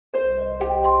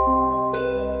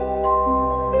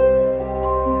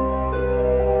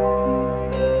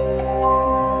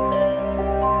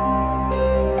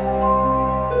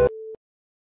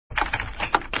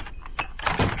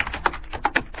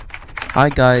Hi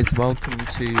guys, welcome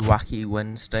to Whacky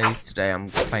Wednesdays. Today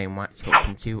I'm playing Whacky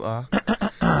Computer.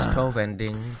 There's 12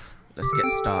 endings. Let's get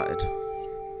started.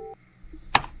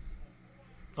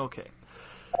 Okay.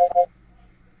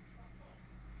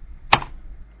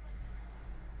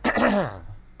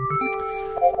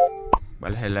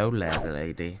 Well, hello there,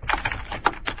 lady.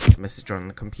 Message on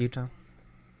the computer.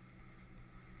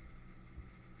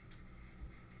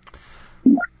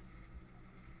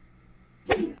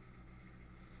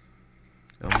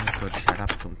 Oh my god, shut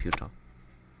up, computer.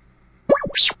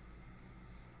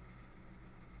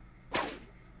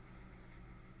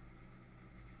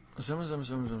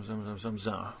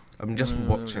 I'm just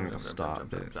watching the start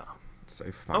of it. It's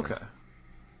so funny. Okay.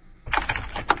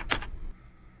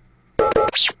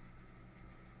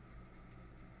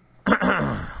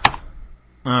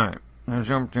 Alright. Blah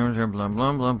blah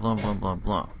blah blah blah blah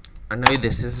blah. I know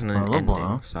this isn't an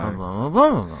ending, so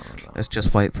let's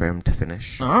just wait for him to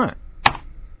finish. Alright.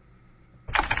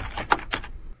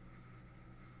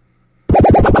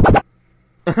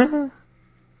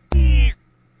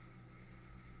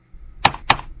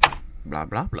 Blah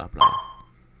blah blah blah.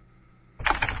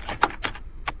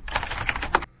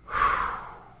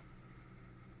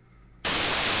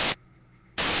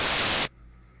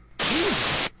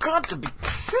 Got to be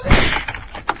kidding.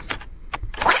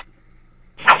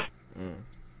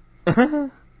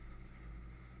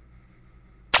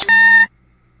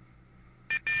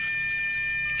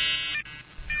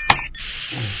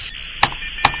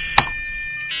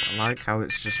 I like how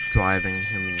it's just driving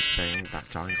him insane, that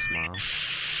giant smile.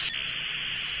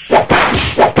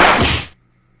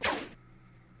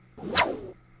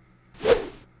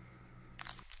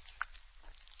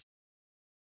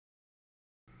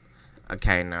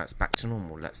 Okay, now it's back to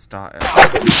normal. Let's start it.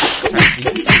 Let's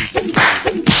actually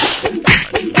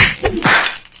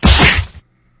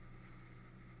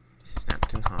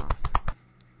snapped in half.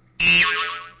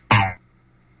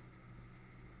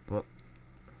 What?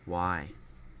 Why?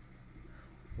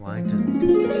 Why doesn't he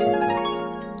shoot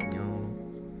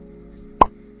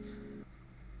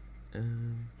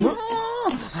No.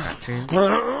 Scratching.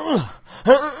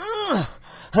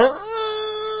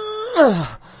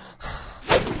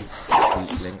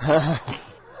 Link.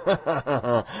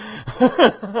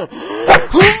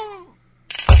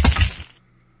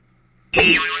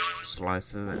 Just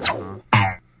slices it in half.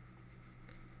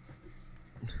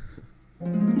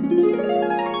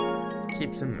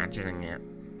 Keeps imagining it.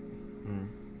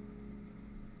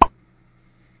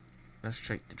 Let's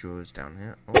check the drawers down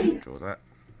here. Oh, draw that.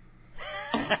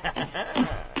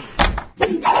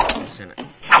 What's in it?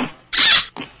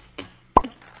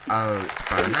 Oh, it's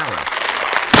bow and arrow.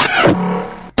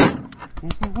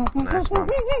 Nice one.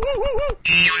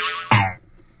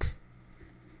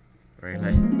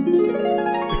 Really?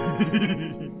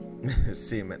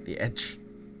 See him at the edge.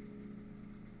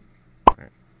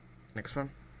 Right. Next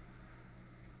one.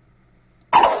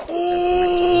 That's the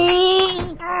next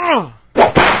one.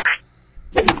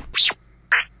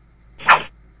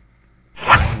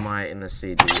 Dynamite in the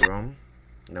CD-ROM.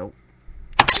 Nope.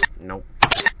 Nope.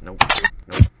 Nope.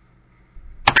 Nope.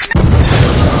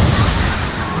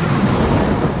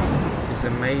 It's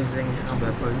amazing how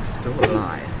they're both still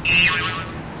alive.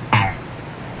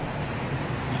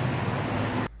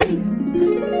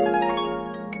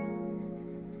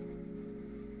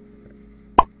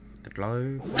 The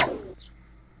globe next.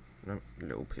 Nope.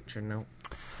 Little picture, nope.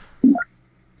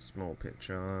 Small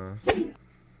picture.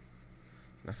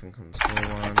 Nothing comes. Small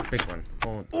one. Big one.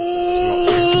 Oh, there's a slot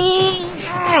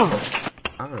here.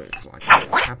 Oh, it's like a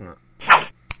little cabinet.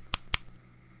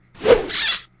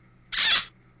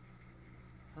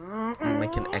 I'll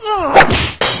make an X.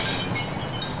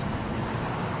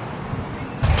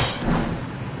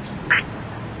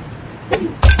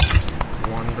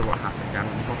 Wonder what happened down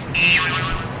at the bottom.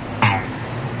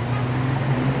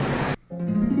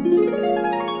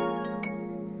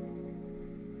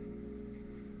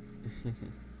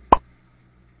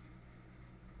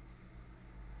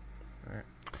 Right.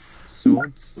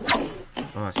 Swords. Oh,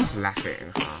 I slash it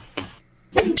in half.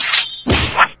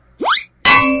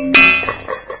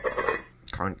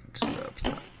 Kind of deserves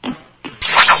that.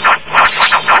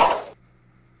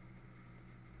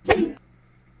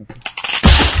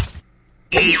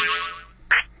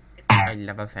 I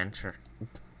love adventure.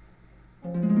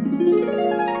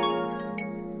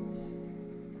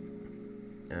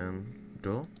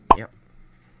 Door? Yep.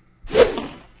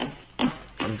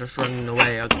 I'm just running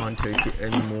away, I can't take it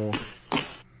anymore.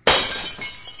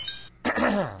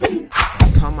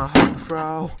 Tomahawk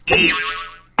throw!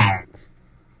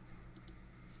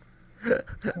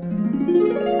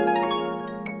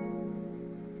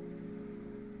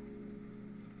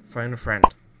 Phone a friend.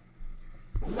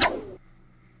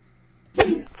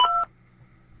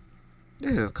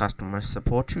 This is customer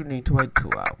support. You need to wait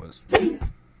 2 hours. Okay,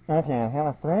 I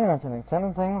have 3 answering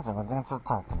 7 things if I didn't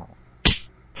talk to me.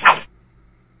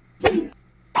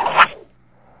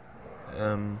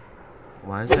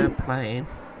 Why is there a plane?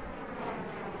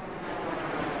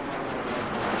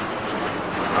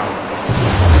 Oh god.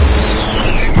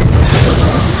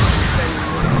 Send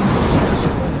missiles to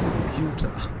destroy a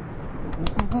computer.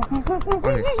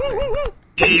 Honestly.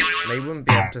 They wouldn't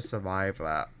be able to survive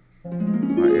that.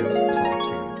 That is a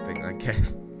cartoon thing, I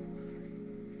guess.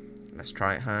 Let's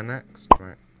try her next.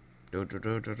 Right.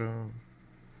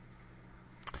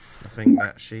 Nothing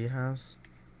that she has.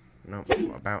 Nope.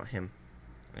 What about him?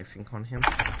 Anything on him?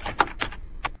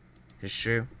 His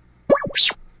shoe.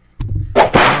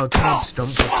 Oh, God,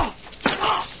 stomp it.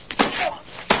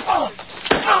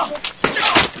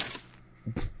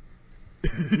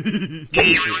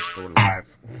 It's still alive.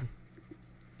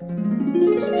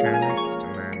 Just chair next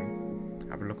and then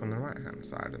have a look on the right hand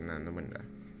side and then the window.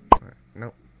 Right.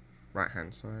 Nope. Right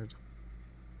hand side.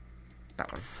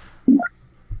 That one.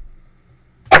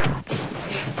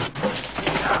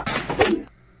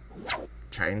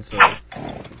 Chainsaw.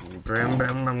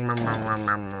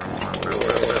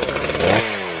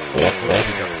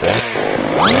 Whoopsie dupsie.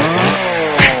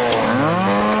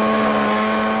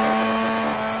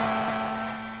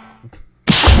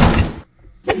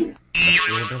 The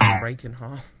floor doesn't break in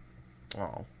half.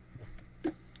 Oh.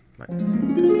 Like to see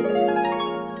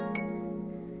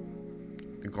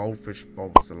the goldfish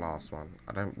bowl was the last one.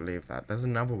 I don't believe that. There's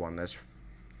another one. There's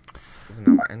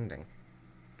another ending.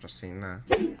 Just seen there.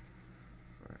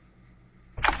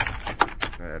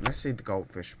 Right. Let's see the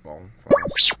goldfish bowl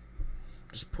first.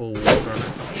 Just pour water on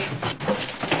it.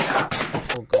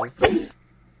 Pour goldfish.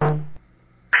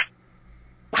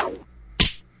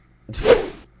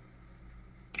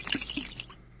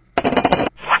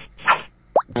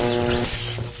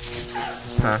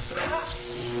 Perfect.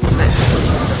 Next, you need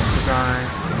yourself to die,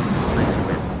 and then you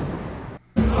win.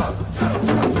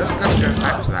 I'm just gonna go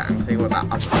back to that and see what that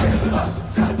other thing was.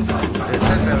 It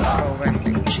said there was 12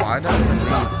 endings, but I don't believe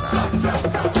that.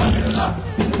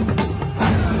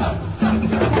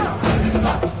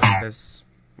 There's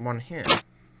one here.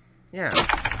 Yeah,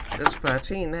 there's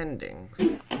 13 endings.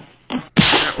 Is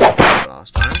that what we did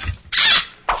last time?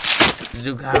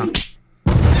 Zuka.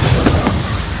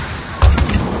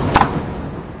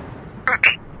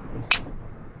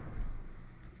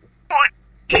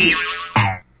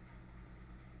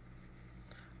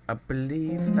 I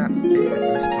believe that's it.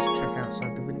 Let's just check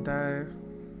outside the window.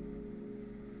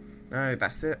 No,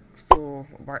 that's it for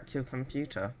Whacky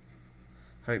Computer.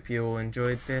 Hope you all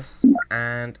enjoyed this,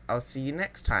 and I'll see you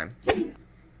next time.